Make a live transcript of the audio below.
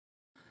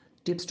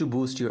Tips to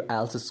boost your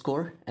IELTS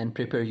score and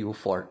prepare you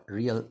for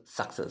real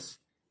success.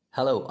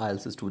 Hello,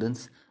 IELTS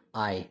students.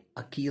 I,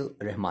 Akil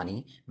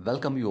Rahmani,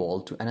 welcome you all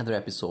to another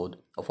episode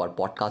of our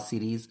podcast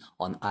series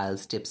on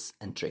IELTS tips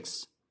and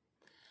tricks.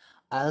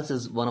 IELTS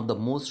is one of the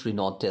most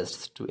renowned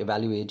tests to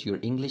evaluate your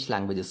English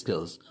language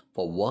skills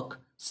for work,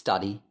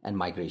 study, and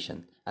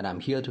migration, and I'm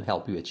here to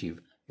help you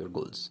achieve your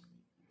goals.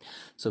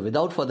 So,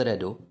 without further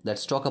ado,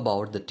 let's talk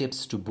about the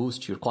tips to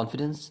boost your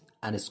confidence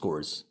and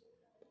scores.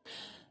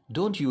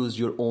 Don't use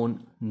your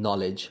own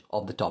knowledge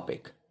of the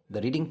topic.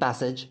 The reading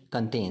passage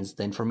contains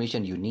the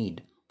information you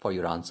need for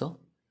your answer.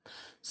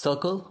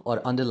 Circle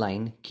or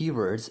underline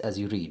keywords as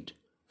you read.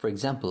 For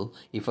example,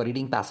 if a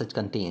reading passage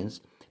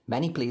contains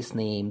many place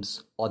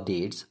names or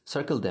dates,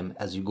 circle them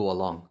as you go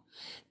along.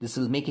 This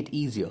will make it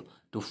easier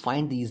to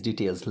find these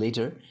details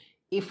later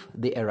if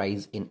they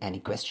arise in any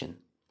question.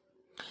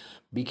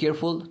 Be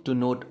careful to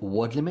note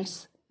word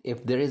limits.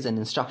 If there is an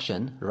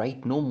instruction,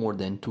 write no more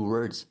than 2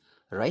 words.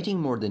 Writing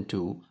more than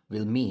 2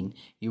 will mean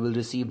you will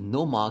receive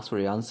no marks for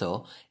your answer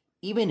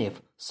even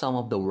if some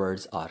of the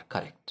words are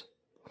correct.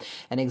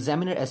 An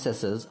examiner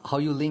assesses how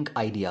you link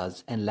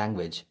ideas and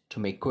language to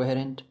make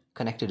coherent,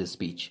 connected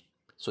speech.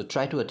 So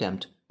try to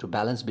attempt to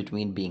balance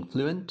between being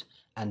fluent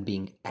and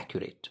being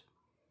accurate.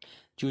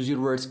 Choose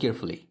your words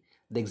carefully.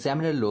 The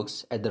examiner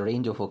looks at the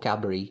range of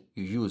vocabulary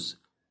you use,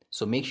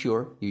 so make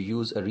sure you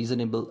use a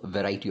reasonable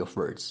variety of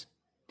words.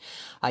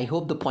 I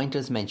hope the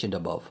pointers mentioned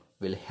above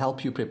will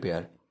help you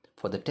prepare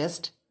for the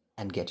test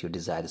and get your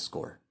desired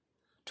score.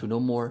 To know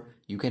more,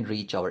 you can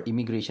reach our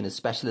immigration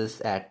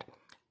specialist at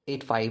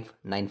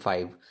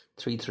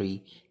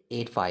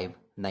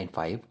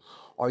 8595338595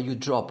 or you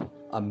drop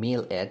a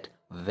mail at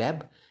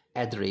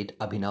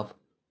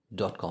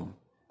web@abhinav.com.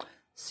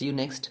 See you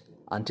next.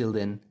 Until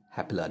then,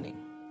 happy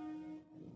learning.